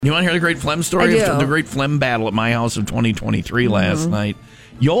You want to hear the great Phlegm story? I do. The great Phlegm battle at my house of 2023 last night.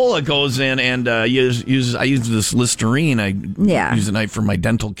 Yola goes in and I use this Listerine. I use a knife for my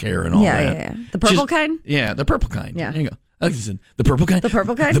dental care and all that. Yeah. The purple kind? Yeah, the purple kind. Yeah. There you go. Like I said, the purple kind? The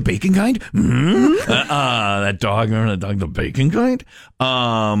purple kind? The bacon kind? That dog, remember that dog, the bacon kind?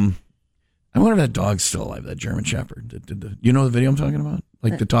 I wonder if that dog's still alive, that German Shepherd. You know the video I'm talking about?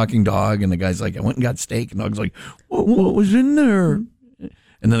 Like the talking dog, and the guy's like, I went and got steak, and the dog's like, what was in there?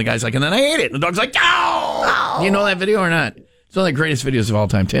 And then the guy's like, and then I ate it. And the dog's like, oh! Do you know that video or not? It's one of the greatest videos of all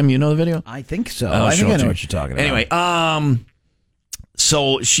time. Tim, you know the video? I think so. I think I know what you're talking about. Anyway,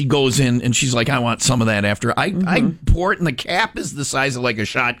 so she goes in and she's like, I want some of that after. I pour it, and the cap is the size of like a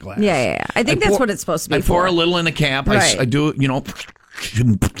shot glass. Yeah. I think that's what it's supposed to be. I pour a little in the cap. Right. I do, my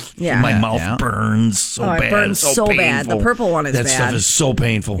mouth burns so bad. It burns so bad. The purple one is bad. That stuff is so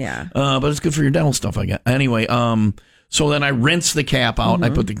painful. Yeah. But it's good for your dental stuff, I guess. Anyway, so then I rinse the cap out, and I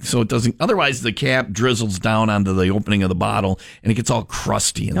put so it doesn't. Otherwise, the cap drizzles down onto the opening of the bottle, and it gets all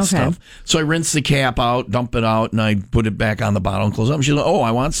crusty and stuff. So I rinse the cap out, dump it out, and I put it back on the bottle and close it up. And she's like, "Oh,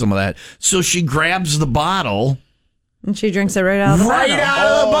 I want some of that." So she grabs the bottle. And she drinks it right out of the bottle. Right out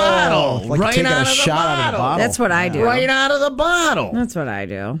of the bottle. Like right taking out a of the shot bottle. out of the bottle. That's what I do. Right out of the bottle. That's what I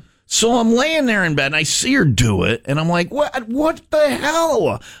do. So I'm laying there in bed, and I see her do it, and I'm like, what the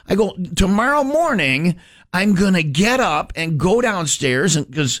hell? I go, tomorrow morning, I'm going to get up and go downstairs, and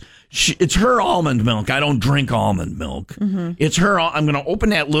because it's her almond milk. I don't drink almond milk. It's her. I'm going to open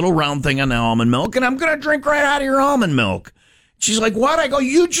that little round thing on the almond milk, and I'm going to drink right out of your almond milk. She's like, what? I go,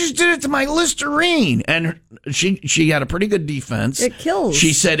 you just did it to my Listerine. And she had a pretty good defense. It kills.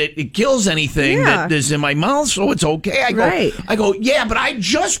 She said it kills anything that is in my mouth, so it's okay. I go, yeah, but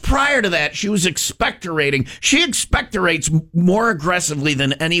just prior to that, she was expectorating. She expectorates more aggressively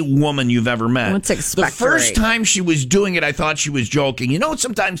than any woman you've ever met. What's expectorate? The first time she was doing it, I thought she was joking. You know,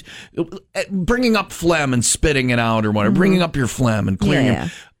 sometimes bringing up phlegm and spitting it out or whatever, bringing up your phlegm and clearing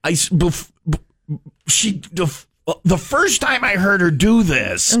it. The first time I heard her do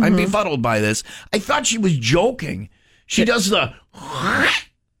this, I'm befuddled by this. I thought she was joking. She does the she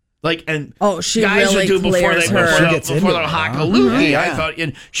guys really would do before clears they her. before the hakalugi. I thought,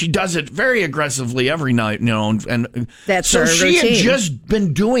 and she does it very aggressively every night, and that's so her she routine. had just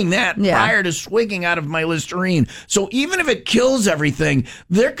been doing that prior to swigging out of my Listerine. So even if it kills everything,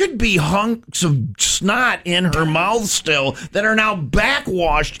 there could be hunks of snot in her mouth still that are now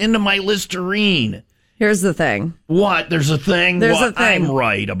backwashed into my Listerine. Here's the thing. What? There's a thing? There's a thing. I'm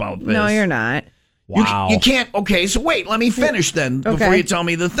right about this. No, you're not. Wow. You can't. Okay, so wait. Let me finish then before you tell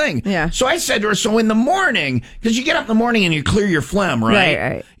me the thing. Yeah. So I said to her, so in the morning, because you get up in the morning and you clear your phlegm, right?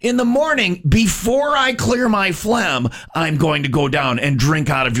 Right. In the morning, before I clear my phlegm, I'm going to go down and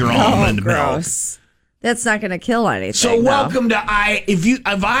drink out of your almond milk. Gross. That's not going to kill anything. So welcome to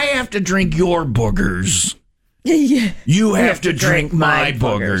if I have to drink your boogers, you have to drink my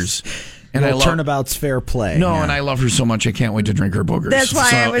boogers. And I turnabout's fair play. No, and I love her so much I can't wait to drink her boogers. That's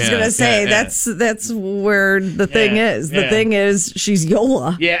why I was going to say that's where the thing is. The thing is she's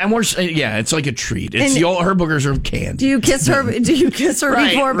Yola. Yeah, and it's like a treat. It's Yola. Her boogers are candy. Do you kiss her?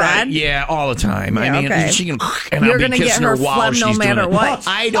 Before bed? Yeah, all the time. Yeah, I mean, she can. And You're I'll be kissing her while she's no matter doing what. it.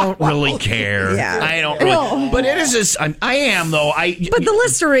 I don't really care. Yeah. I don't really. But it is this. I am though. But the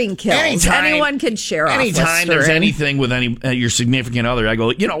Listerine kills. Anyone can share off Anytime Listerine. there's anything with your significant other, I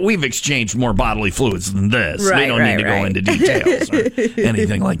go. We've exchanged more bodily fluids than this. We don't need to go into details or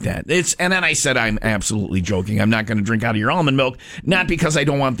anything like that. And then I said, I'm absolutely joking. I'm not going to drink out of your almond milk, not because I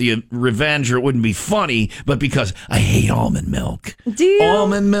don't want the revenge or it wouldn't be funny, but because I hate almond milk. Do you?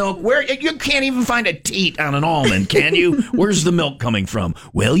 Almond milk? Where you can't even find a teat on an almond, can you? Where's the milk coming from?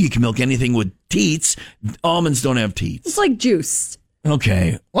 Well, you can milk anything with teats. Almonds don't have teats. It's like juice.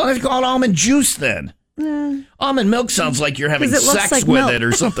 Okay. Well, it's called almond juice then. Almond milk sounds like you're having sex like with milk. it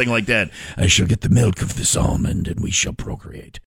or something like that. I shall get the milk of this almond and we shall procreate.